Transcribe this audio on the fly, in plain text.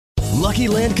Lucky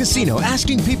Land Casino,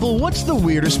 asking people, what's the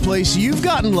weirdest place you've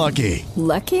gotten lucky?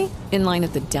 Lucky? In line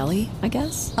at the deli, I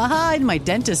guess? Aha, in my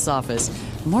dentist's office.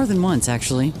 More than once,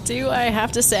 actually. Do I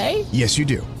have to say? Yes, you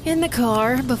do. In the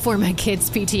car before my kids'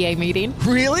 PTA meeting.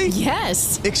 Really?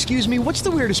 Yes. Excuse me, what's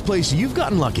the weirdest place you've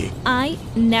gotten lucky? I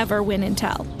never win and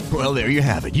tell. Well, there you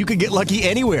have it. You can get lucky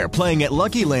anywhere, playing at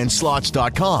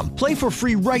LuckyLandSlots.com. Play for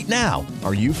free right now.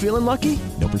 Are you feeling lucky?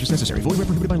 No purchase necessary. Void where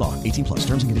prohibited by law. 18 plus.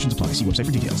 Terms and conditions apply. See website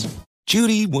for details.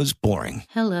 Judy was boring.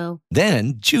 Hello.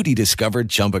 Then Judy discovered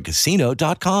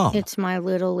ChumbaCasino.com. It's my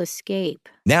little escape.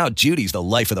 Now Judy's the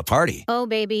life of the party. Oh,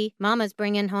 baby, mama's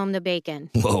bringing home the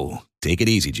bacon. Whoa, take it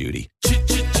easy, Judy.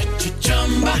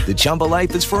 The Chumba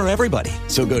life is for everybody.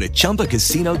 So go to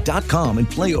ChumbaCasino.com and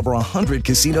play over 100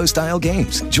 casino-style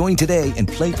games. Join today and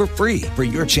play for free for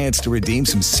your chance to redeem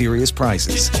some serious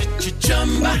prizes.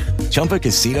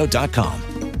 ChumbaCasino.com.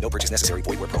 No purchase necessary.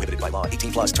 Void where prohibited by law.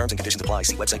 18 plus. Terms and conditions apply.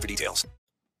 See website for details.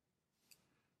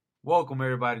 Welcome,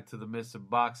 everybody, to the Mr.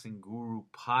 Boxing Guru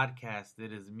podcast.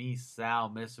 It is me, Sal,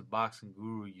 Mr. Boxing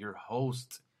Guru, your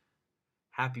host.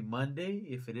 Happy Monday,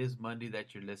 if it is Monday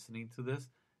that you're listening to this.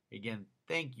 Again,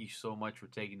 thank you so much for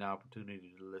taking the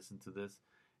opportunity to listen to this.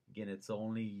 Again, it's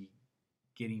only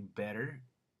getting better.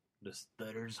 The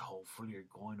stutters hopefully are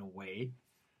going away.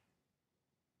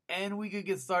 And we could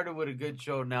get started with a good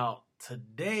show. Now,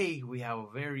 today we have a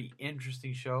very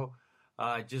interesting show.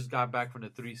 I just got back from the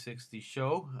 360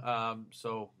 show.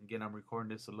 So, again, I'm recording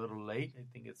this a little late. I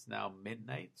think it's now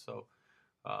midnight. So,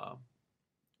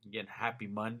 again, happy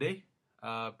Monday.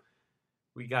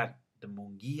 We got the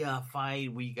Munguia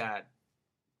fight. We got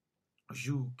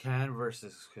Zhu Can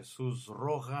versus Jesus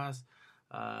Rojas.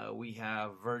 We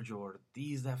have Virgil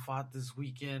Ortiz that fought this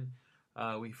weekend.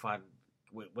 We fought,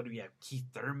 what do we have? Keith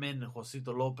Thurman and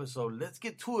JOSESITO LOPEZ. So let's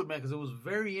get to it, man, because it was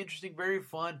very interesting, very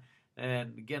fun.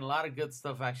 And again, a lot of good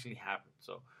stuff actually happened.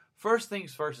 So first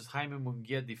things first is Jaime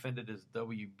Munguia defended his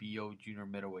WBO junior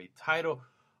middleweight title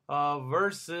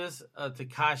versus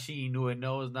Takashi Inoue.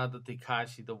 No, it's not the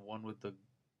Takashi, the one with the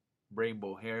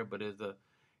rainbow hair, but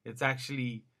it's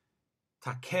actually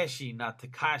Takeshi, not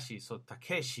Takashi. So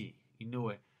Takeshi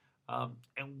Inoue.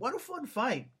 And what a fun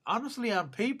fight. Honestly, on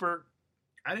paper,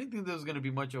 I didn't think this was going to be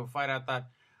much of a fight. I thought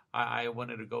I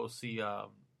wanted to go see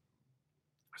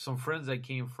some friends that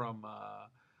came from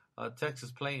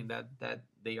Texas playing that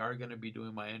they are going to be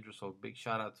doing my intro. So big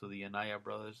shout out to the Anaya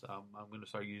brothers. I'm going to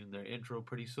start using their intro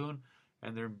pretty soon.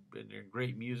 And they're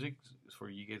great music for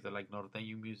you guys that like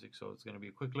norteño music. So it's going to be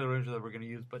a quick little intro that we're going to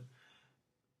use. But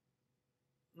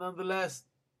nonetheless,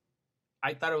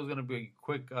 I thought it was going to be a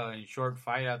quick and short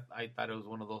fight. I thought it was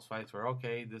one of those fights where,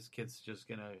 okay, this kid's just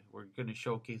we're going to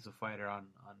showcase the fighter on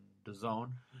the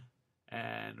zone.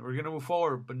 And we're going to move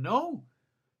forward. But no,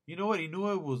 you know what?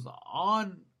 Inoue was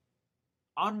on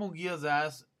Munguia's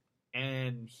ass.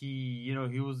 And he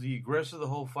was the aggressor the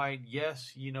whole fight.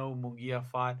 Yes, Munguia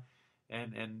fought.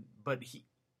 But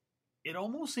it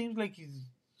almost seems like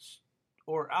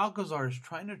Alcazar is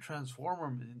trying to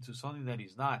transform him into something that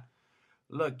he's not.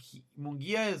 Look,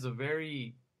 Munguia is a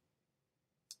very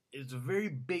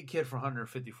big kid for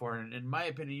 154, and in my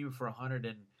opinion, even for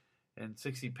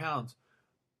 160 pounds.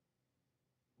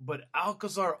 But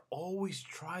Alcazar always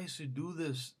tries to do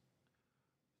this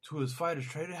to his fighters,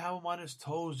 try to have him on his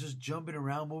toes, just jumping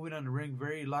around, moving on the ring,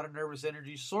 a lot of nervous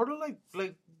energy, sort of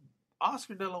like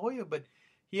Oscar De La Hoya. But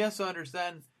he has to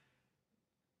understand,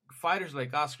 fighters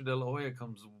like Oscar De La Hoya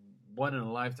comes one in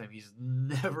a lifetime. He's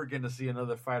never going to see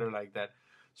another fighter like that.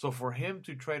 So for him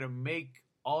to try to make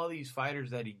all these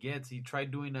fighters that he gets, he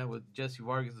tried doing that with Jesse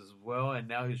Vargas as well, and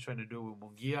now he's trying to do it with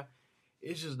Munguia.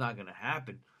 It's just not going to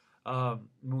happen.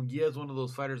 Munguia is one of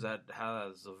those fighters that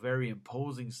has a very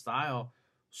imposing style.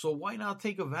 So why not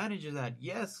take advantage of that?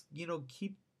 Yes,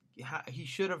 he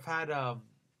should have had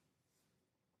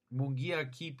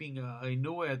Munguia keeping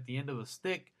Inoue at the end of a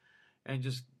stick and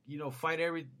just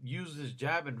use his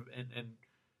jab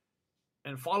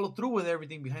and follow through with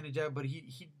everything behind the jab, but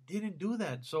he didn't do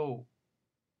that. So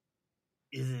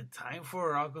is it time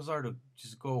for Alcazar to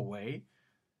just go away?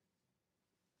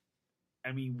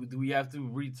 I mean, do we have to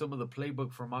read some of the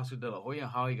playbook from Oscar De La Hoya,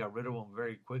 how he got rid of him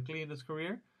very quickly in his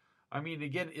career? I mean,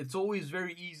 again, it's always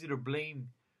very easy to blame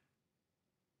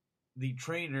the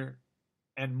trainer,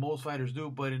 and most fighters do,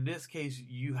 but in this case,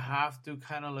 you have to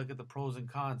kind of look at the pros and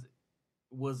cons.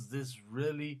 Was this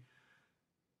really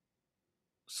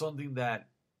something that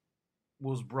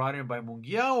was brought in by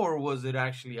Munguia, or was it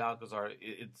actually Alcazar?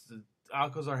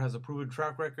 Alcazar has a proven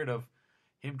track record of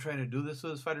him trying to do this to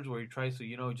his fighters, where he tries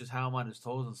to, just have them on his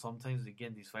toes, and sometimes,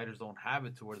 again, these fighters don't have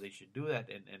it to where they should do that.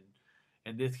 And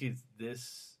in this case,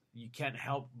 you can't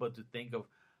help but to think of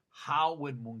how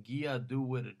would Munguia do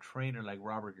with a trainer like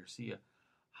Robert Garcia?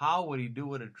 How would he do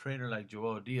with a trainer like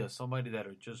Joel Diaz? Somebody that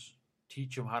would just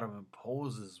teach him how to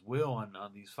impose his will on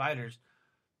these fighters.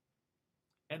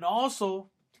 And also,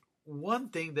 one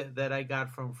thing that I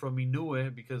got from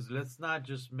Inoue, because let's not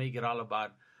just make it all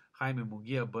about Jaime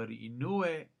Munguia, but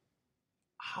Inoue,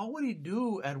 how would he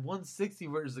do at 160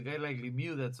 versus a guy like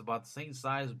Lemieux that's about the same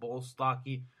size, both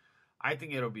stocky? I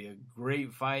think it'll be a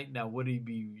great fight. Now, would he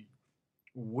be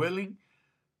willing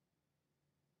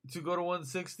to go to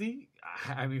 160?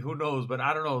 I mean, who knows? But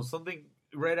I don't know. Something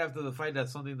right after the fight,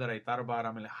 that's something that I thought about.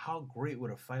 I mean, like, how great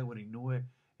would a fight with Inoue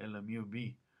and Lemieux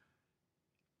be?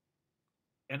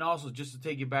 And also, just to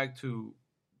take it back to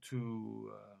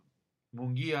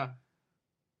Munguia,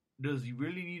 does he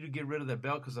really need to get rid of that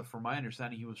belt? Because from my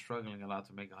understanding, he was struggling a lot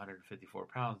to make 154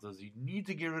 pounds. Does he need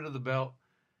to get rid of the belt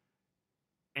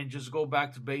and just go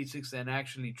back to basics and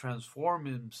actually transform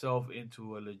himself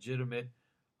into a legitimate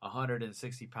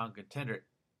 160-pound contender?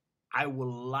 I would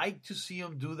like to see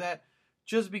him do that,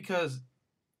 just because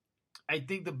I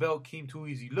think the belt came too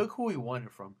easy. Look who he won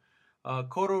it from.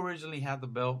 Cotto originally had the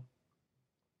belt.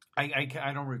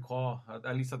 I don't recall,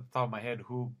 at least at the top of my head,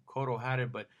 who Cotto had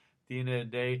it, but at the end of the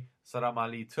day, Saddam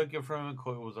Ali took it from him.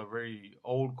 It was a very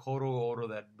old Cotto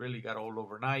that really got old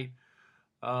overnight.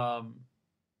 And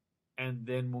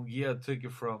then Munguia took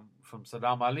it from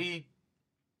Saddam Ali.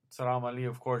 Saddam Ali,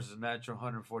 of course, is a natural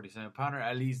 147-pounder.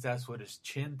 At least that's what his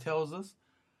chin tells us.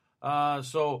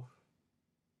 So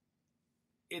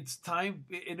it's time,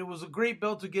 and it was a great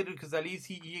belt to get it, because at least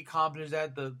he accomplished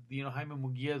that. Jaime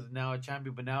Munguia is now a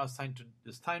champion, but now it's time to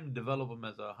develop him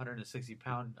as a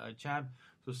 160-pound champ.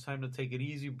 So it's time to take it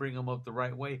easy, bring him up the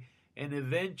right way, and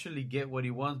eventually get what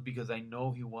he wants, because I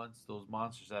know he wants those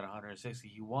monsters at 160.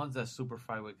 He wants that super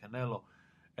fight with Canelo,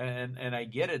 and I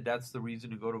get it. That's the reason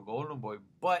to go to Golden Boy.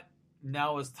 But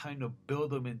now it's time to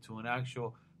build him into an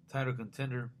actual title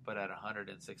contender, but at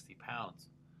 160 pounds.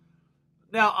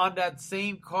 Now, on that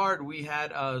same card, we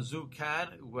had Zhu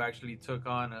Can, who actually took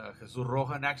on Jesus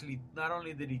Rojas. And actually, not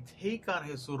only did he take on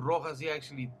Jesus Rojas, he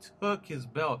actually took his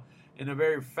belt in a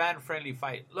very fan-friendly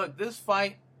fight. Look, this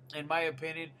fight, in my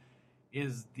opinion,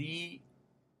 is the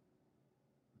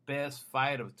best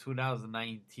fight of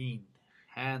 2019,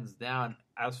 hands down,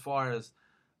 as far as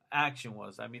action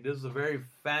was. I mean, this is a very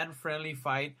fan-friendly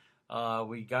fight.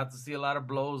 We got to see a lot of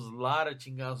blows, a lot of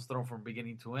chingados thrown from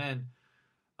beginning to end.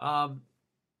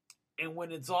 And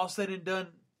when it's all said and done,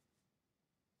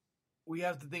 we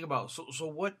have to think about, so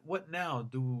what now?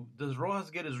 Does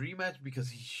Rojas get his rematch? Because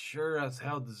he sure as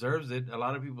hell deserves it. A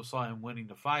lot of people saw him winning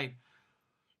the fight.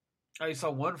 I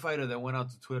saw one fighter that went out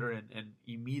to Twitter and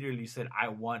immediately said, I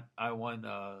won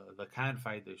the Can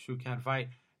fight, the Shu Can fight,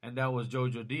 and that was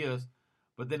Jojo Diaz.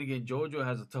 But then again, Jojo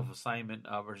has a tough assignment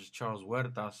versus Charles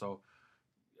Huerta, so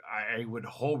I would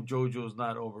hope Jojo's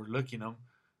not overlooking him.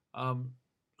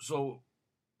 So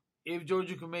if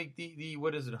Jojo can make the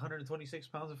 126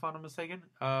 pounds, if I'm not mistaken,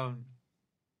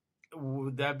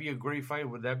 would that be a great fight?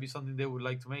 Would that be something they would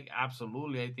like to make?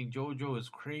 Absolutely. I think Jojo is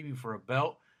craving for a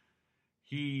belt.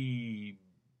 He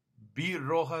beat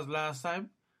Rojas last time,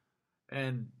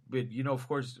 but of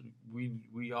course,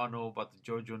 we all know about the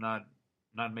Jojo not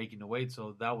making the weight,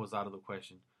 so that was out of the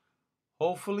question.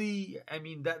 Hopefully, I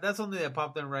mean, that's something that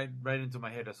popped in right into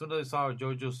my head. As soon as I saw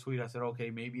Jojo's tweet, I said,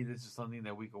 okay, maybe this is something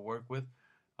that we could work with.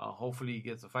 Hopefully he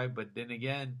gets a fight, but then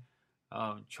again,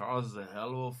 Charles is a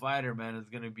hell of a fighter, man. It's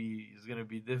gonna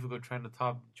be difficult trying to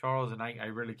top Charles, and I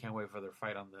really can't wait for their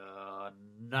fight on the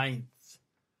 9th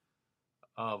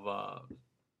of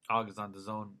August on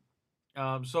DAZN.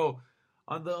 So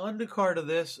on the undercard of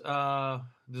this, the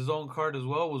DAZN card as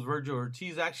well, was Virgil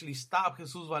Ortiz actually stopped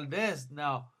Jesus Valdez.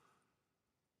 Now,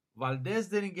 Valdez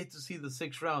didn't get to see the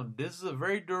 6th round. This is a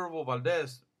very durable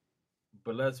Valdez,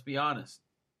 but let's be honest.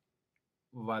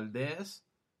 Valdez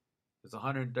is a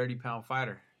 130-pound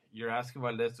fighter. You're asking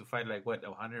Valdez to fight like what,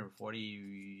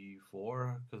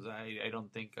 144? Because I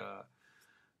don't think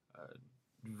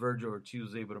Virgil Ortiz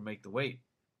was able to make the weight.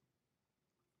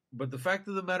 But the fact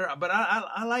of the matter, but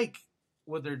I like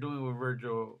what they're doing with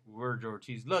Virgil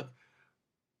Ortiz. Look,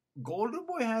 Golden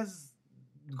Boy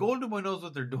knows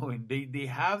what they're doing. They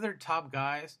have their top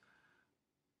guys,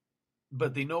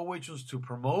 but they know which ones to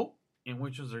promote and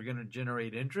which ones are going to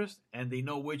generate interest, and they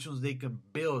know which ones they can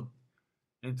build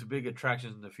into big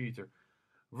attractions in the future.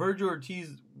 Virgil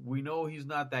Ortiz, we know he's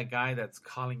not that guy that's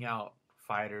calling out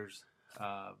fighters.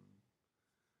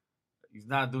 He's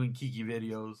not doing kiki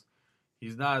videos.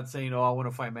 He's not saying, oh, I want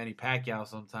to fight Manny Pacquiao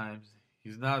sometimes.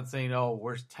 He's not saying, oh,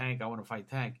 where's Tank? I want to fight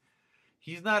Tank.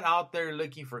 He's not out there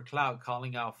looking for clout,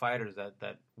 calling out fighters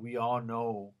that we all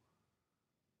know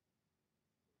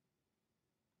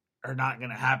are not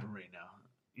going to happen right now.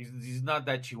 He's not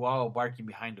that chihuahua barking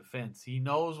behind the fence. He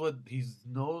knows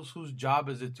whose job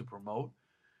is it to promote.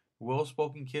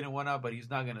 Well-spoken kid and whatnot, but he's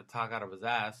not going to talk out of his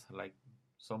ass like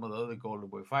some of the other Golden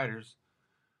Boy fighters.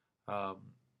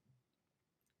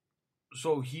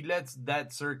 So he lets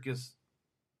that circus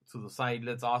to the side. He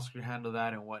lets Oscar handle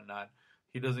that and whatnot.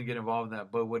 He doesn't get involved in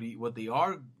that. But what they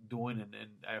are doing, and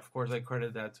of course I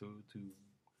credit that to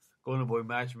Golden Boy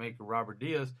matchmaker Robert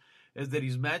Diaz, is that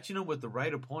he's matching him with the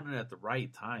right opponent at the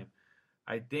right time.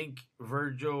 I think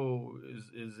Virgil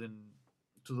is in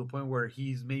to the point where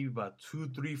he's maybe about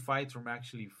 2-3 fights from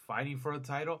actually fighting for a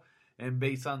title. And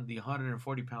based on the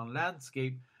 140-pound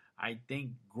landscape, I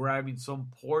think grabbing some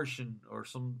portion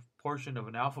of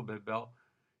an alphabet belt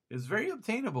is very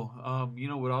obtainable.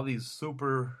 With all these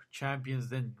super champions,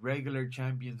 then regular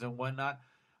champions and whatnot,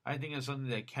 I think it's something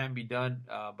that can be done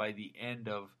by the end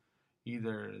of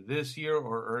either this year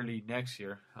or early next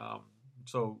year.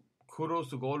 So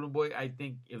kudos to Golden Boy. I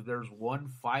think if there's one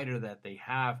fighter that they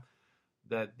have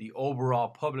that the overall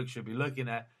public should be looking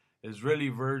at, is really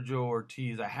Virgil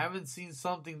Ortiz. I haven't seen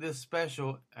something this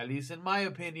special, at least in my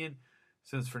opinion,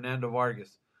 since Fernando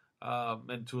Vargas.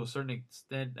 And to a certain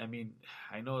extent, I mean,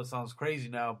 I know it sounds crazy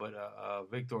now, but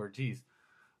Victor Ortiz.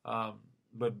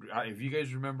 But if you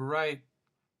guys remember right,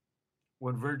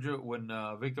 when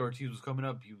Victor Ortiz was coming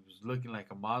up, he was looking like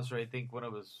a monster. I think one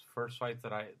of his first fights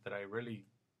that I really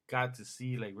got to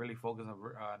see, like really focus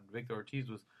on Victor Ortiz,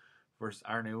 was versus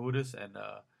Arne Udis, and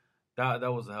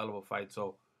that was a hell of a fight.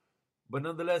 So, but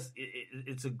nonetheless,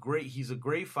 he's a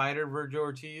great fighter, Virgil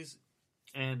Ortiz,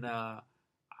 and I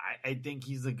think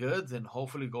he's the goods, and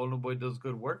hopefully Golden Boy does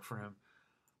good work for him.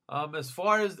 As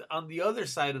far as on the other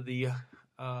side of the,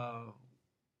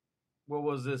 what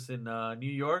was this, in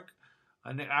New York?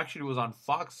 And actually it was on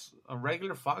Fox, a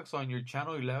regular Fox on your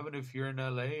channel 11 if you're in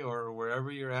LA or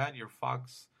wherever you're at, your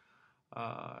Fox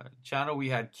channel. We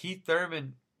had Keith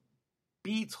Thurman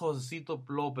beats JOSESITO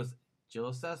Lopez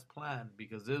just as planned,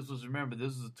 because this was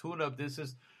a tune-up. This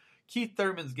is Keith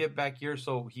Thurman's get back year,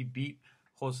 so he beat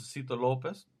JOSESITO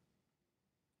Lopez.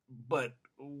 But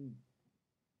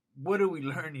what do we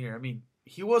learn here? I mean,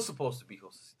 he was supposed to be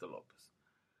JOSESITO Lopez.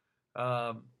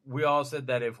 We all said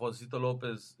that if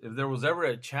there was ever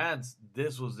a chance,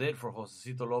 this was it for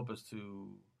JOSESITO Lopez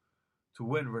to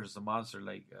win versus a monster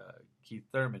like Keith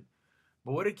Thurman.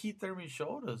 But what did Keith Thurman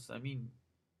show us? I mean,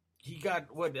 he got,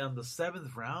 on the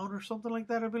 7th round or something like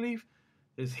that, I believe?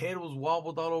 His head was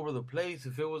wobbled all over the place.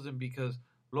 If it wasn't because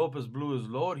Lopez blew his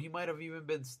load, he might have even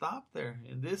been stopped there.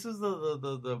 And this is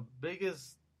the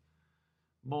biggest,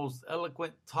 most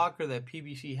eloquent talker that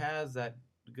PBC has, that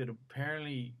could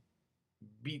apparently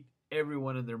beat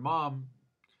everyone and their mom.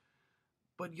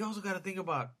 But you also got to think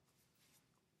about,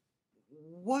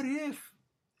 what if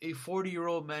a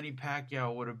 40-year-old Manny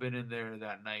Pacquiao would have been in there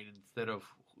that night instead of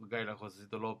a guy like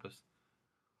JOSESITO Lopez?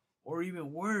 Or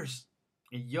even worse,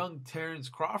 a young Terrence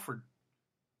Crawford,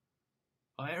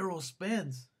 a Errol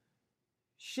Spence,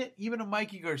 shit, even a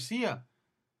Mikey Garcia.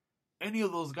 Any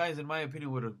of those guys, in my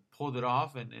opinion, would have pulled it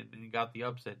off and got the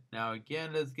upset. Now, again,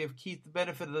 let's give Keith the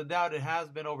benefit of the doubt. It has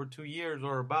been over 2 years,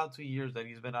 or about 2 years, that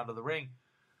he's been out of the ring.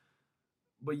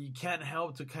 But you can't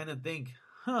help to kind of think,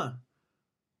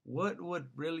 what would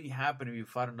really happen if you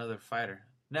fought another fighter?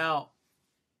 Now,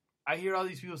 I hear all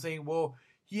these people saying, well,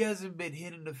 he hasn't been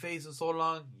hit in the face in so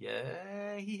long.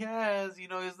 Yeah, he has.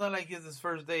 It's not like it's his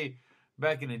first day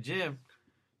back in the gym.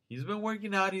 He's been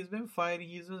working out. He's been fighting.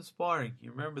 He's been sparring.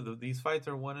 You remember, these fights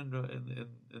are won in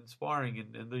sparring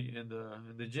in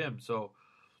the gym. So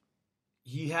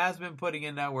he has been putting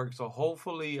in that work. So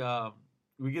hopefully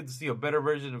we get to see a better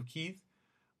version of Keith.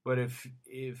 But if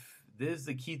this is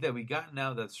the Keith that we got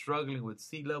now, that's struggling with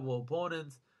C-level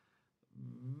opponents,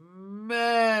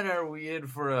 man, are we in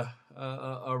for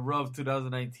a rough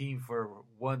 2019 for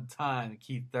one time,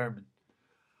 Keith Thurman.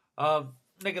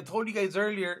 Like I told you guys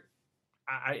earlier,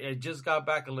 I just got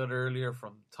back a little earlier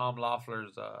from Tom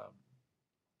Loeffler's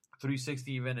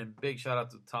 360 event, and big shout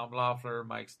out to Tom Loeffler,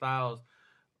 Mike Styles.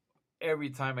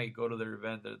 Every time I go to their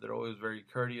event, they're always very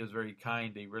courteous, very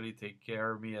kind. They really take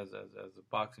care of me as a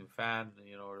boxing fan,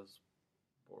 or as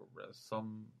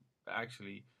some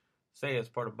actually say as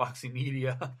part of boxing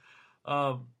media.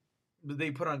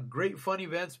 They put on great fun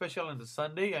events, especially on the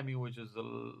Sunday. I mean, which is a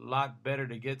lot better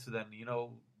to get to than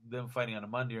them fighting on a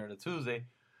Monday or a Tuesday.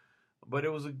 But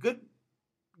it was a good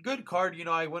card.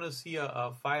 I went to see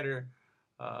a fighter,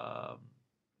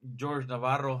 George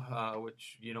Navarro,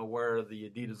 which wear the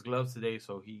Adidas gloves today,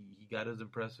 so he got his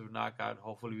impressive knockout.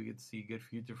 Hopefully, we get to see a good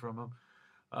future from him.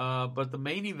 But the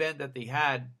main event that they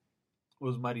had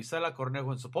was Marisela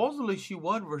Cornejo, and supposedly she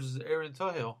won versus Erin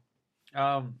Tuhill.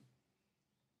 Now,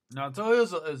 Toya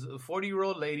is a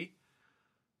 40-year-old lady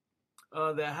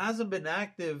that hasn't been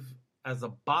active as a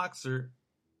boxer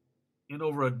in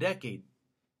over a decade.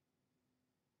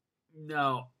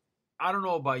 Now, I don't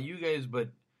know about you guys, but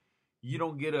you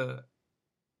don't get a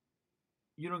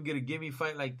gimme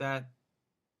fight like that.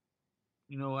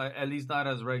 You know, at least not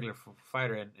as a regular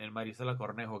fighter, and Marisela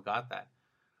Cornejo got that.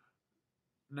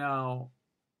 Now,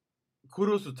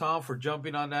 kudos to Tom for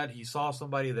jumping on that. He saw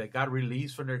somebody that got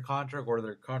released from their contract or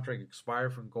their contract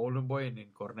expired from Golden Boy and in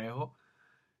Cornejo,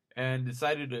 and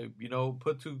decided to, you know,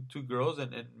 put two girls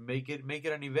and make it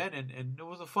an event, and it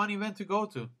was a fun event to go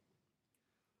to.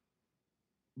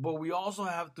 But we also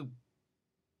have to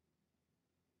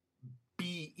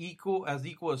be equal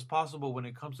as possible when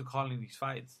it comes to calling these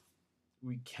fights.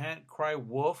 We can't cry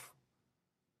wolf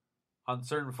on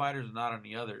certain fighters and not on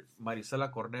the other.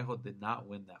 Marisela Cornejo did not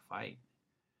win that fight.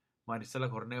 Marisela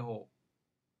Cornejo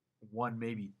won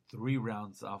maybe 3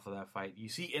 rounds off of that fight. You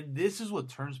see, and this is what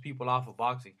turns people off of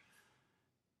boxing.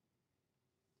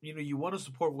 You know, you want to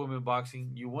support women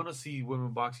boxing. You want to see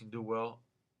women boxing do well.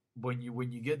 When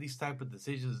you get these type of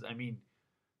decisions, I mean,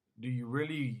 do you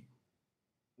really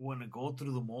want to go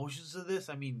through the motions of this?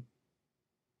 I mean,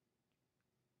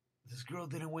 this girl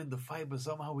didn't win the fight, but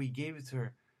somehow we gave it to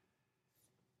her.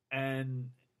 And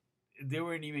they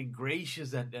weren't even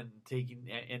gracious and taking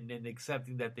and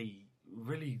accepting that they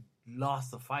really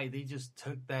lost the fight. They just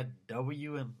took that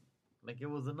W and like it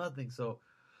was a nothing. So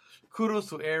kudos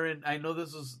to Erin. I know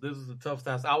this is a tough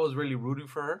task. I was really rooting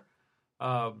for her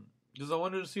because I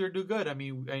wanted to see her do good. I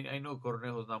mean, I know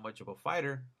Cornejo's not much of a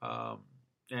fighter,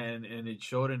 and it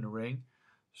showed in the ring.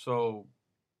 So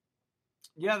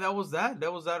yeah, that was that.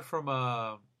 That was that from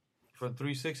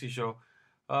 360 show.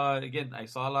 Again, I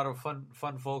saw a lot of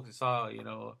fun folks. I saw, you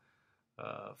know,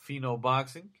 Fino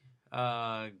Boxing.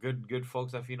 Good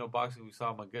folks at Fino Boxing. We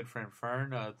saw my good friend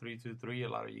Fern, 323. A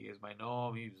lot of you guys might know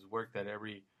him. He's worked at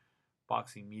every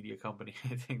boxing media company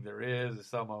I think there is. I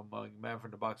saw my man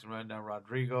from the Boxing Rundown,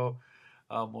 Rodrigo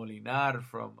Molinar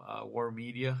from War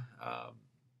Media.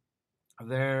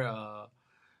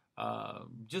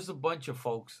 Just a bunch of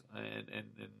folks, and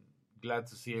glad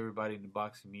to see everybody in the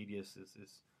boxing media is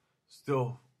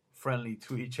still friendly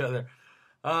to each other.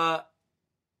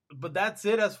 But that's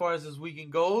it as far as this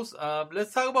weekend goes.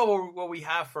 Let's talk about what we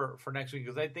have for next week,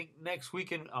 because I think next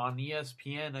weekend on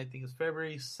ESPN, I think it's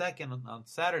February 2nd on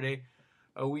Saturday,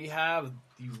 we have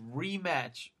the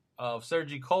rematch of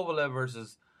Sergey Kovalev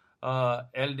versus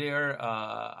Elder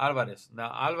Alvarez.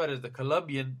 Now, Alvarez, the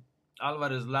Colombian,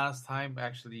 Alvarez last time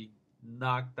actually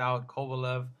knocked out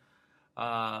Kovalev.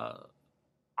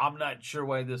 I'm not sure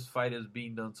why this fight is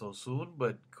being done so soon,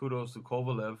 but kudos to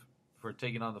Kovalev for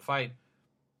taking on the fight.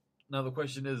 Now the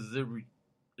question is it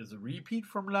a repeat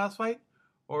from last fight,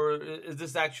 or is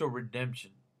this actual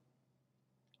redemption?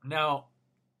 Now,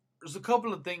 there's a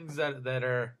couple of things that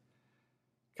are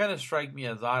kind of strike me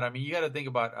as odd. I mean, you got to think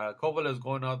about Kovalev's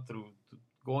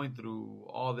going through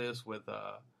all this with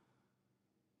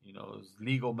you know, his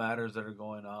legal matters that are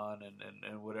going on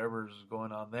and whatever's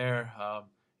going on there.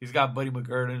 He's got Buddy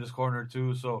McGirt in his corner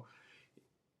too, so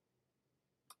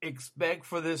expect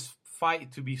for this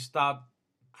fight to be stopped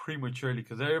prematurely,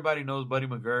 because everybody knows Buddy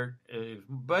McGirt. If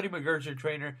Buddy McGirt's your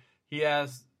trainer, he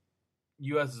has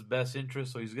U.S.'s best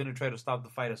interest, so he's going to try to stop the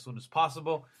fight as soon as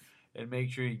possible and make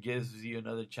sure he gives you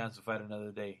another chance to fight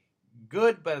another day.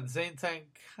 Good, but at the same time,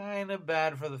 kind of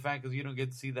bad for the fan, because you don't get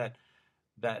to see that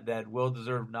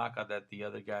well-deserved knockout that the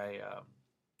other guy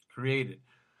created.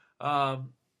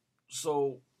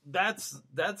 So that's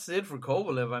it for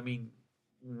Kovalev. I mean,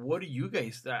 what do you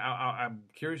guys? I'm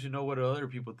curious to know what other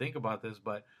people think about this,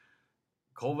 but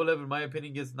Kovalev, in my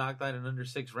opinion, gets knocked out in under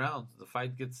 6 rounds. The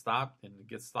fight gets stopped, and it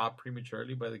gets stopped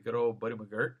prematurely by the good old Buddy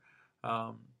McGirt.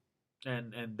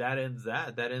 And that ends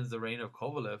that. That ends the reign of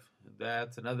Kovalev.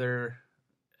 That's another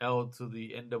L to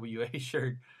the NWA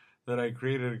shirt that I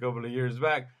created a couple of years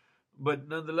back. But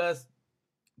nonetheless,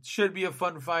 it should be a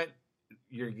fun fight.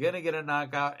 You're gonna get a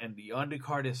knockout, and the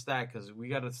undercard is stacked, because we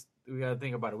gotta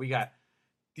think about it. We got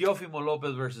Teofimo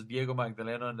Lopez versus Diego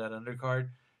Magdaleno on that undercard.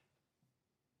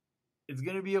 It's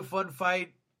gonna be a fun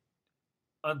fight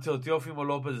until Teofimo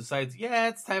Lopez decides, yeah,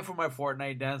 it's time for my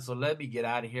Fortnite dance, so let me get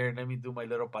out of here and let me do my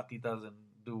little patitas and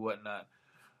do whatnot.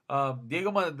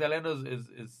 Diego Magdaleno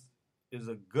is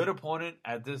a good opponent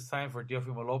at this time for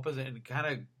Teofimo Lopez, and kind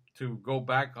of to go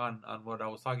back on what I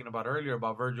was talking about earlier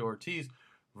about Virgil Ortiz.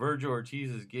 Virgil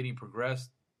Ortiz is getting progressed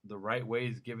the right way,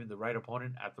 is giving the right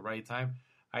opponent at the right time.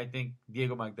 I think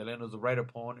Diego Magdaleno is the right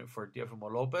opponent for Teofimo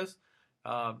Lopez.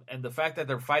 And the fact that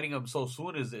they're fighting him so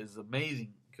soon is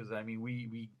amazing, because I mean,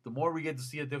 we the more we get to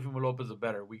see a Teofimo Lopez, the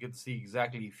better. We get to see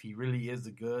exactly if he really is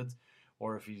the goods,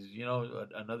 or if he's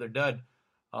another dud.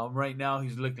 Right now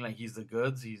he's looking like he's the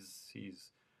goods. He's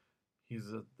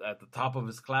at the top of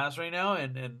his class right now,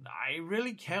 and I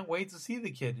really can't wait to see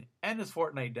the kid and his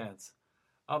Fortnite dance.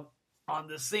 On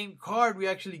the same card, we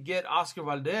actually get Oscar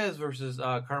Valdez versus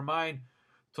Carmine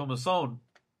Tomasson.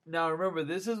 Now remember,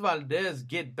 this is Valdez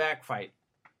get back fight.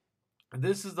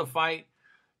 This is the fight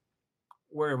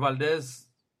where Valdez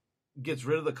gets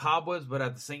rid of the cobwebs, but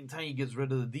at the same time he gets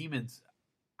rid of the demons.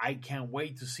 I can't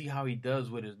wait to see how he does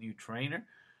with his new trainer.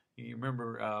 You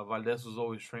remember Valdez was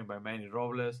always trained by Manny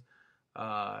Robles,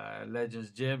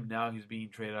 Legends Gym. Now he's being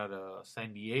trained out of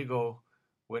San Diego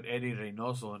with Eddie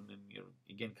Reynoso and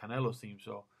again Canelo's team.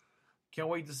 So can't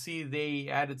wait to see they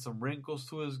added some wrinkles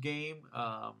to his game.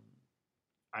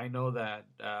 I know that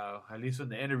at least in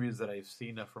the interviews that I've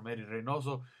seen from Eddie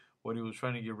Reynoso, what he was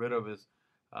trying to get rid of is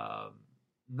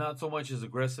not so much his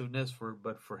aggressiveness,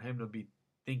 but for him to be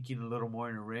thinking a little more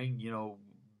in the ring,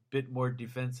 bit more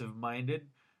defensive minded,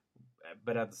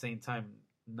 but at the same time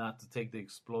not to take the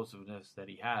explosiveness that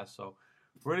he has. So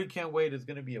really can't wait. It's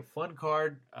going to be a fun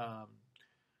card.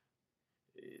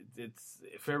 It's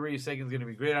February 2nd is going to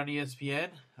be great on ESPN.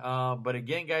 But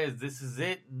again, guys, this is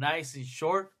it. Nice and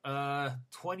short.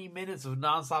 20 minutes of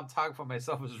nonstop talk for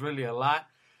myself is really a lot,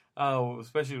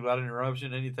 especially without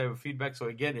interruption, any type of feedback. So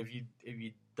again, if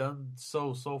you've done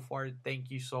so far,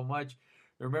 thank you so much.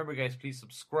 Remember, guys, please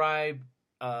subscribe.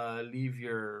 Leave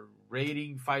your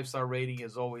rating. 5-star rating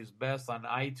is always best on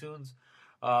iTunes.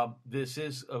 This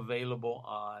is available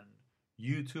on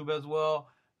YouTube as well.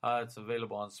 It's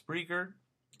available on Spreaker,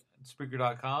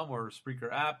 Spreaker.com or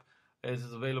Spreaker app. This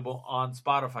is available on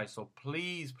Spotify. So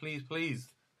please, please, please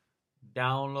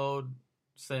download,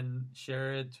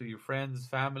 share it to your friends,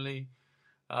 family.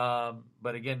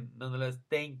 But again, nonetheless,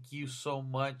 thank you so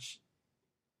much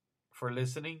for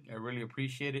listening. I really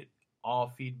appreciate it. All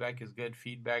feedback is good.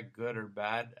 Feedback, good or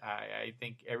bad. I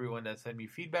think everyone that sent me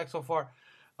feedback so far,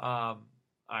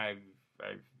 I've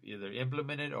either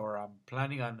implemented or I'm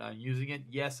planning on using it.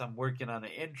 Yes, I'm working on an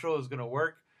intro. It's going to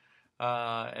work.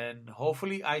 And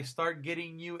hopefully I start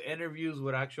getting you interviews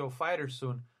with actual fighters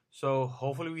soon. So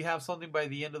hopefully we have something by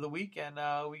the end of the week and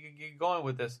we can get going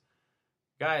with this.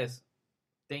 Guys,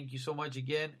 thank you so much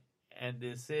again. And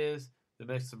this is the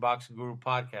Mexican Boxing Guru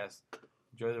Podcast.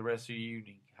 Enjoy the rest of your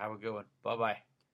evening. Have a good one. Bye-bye.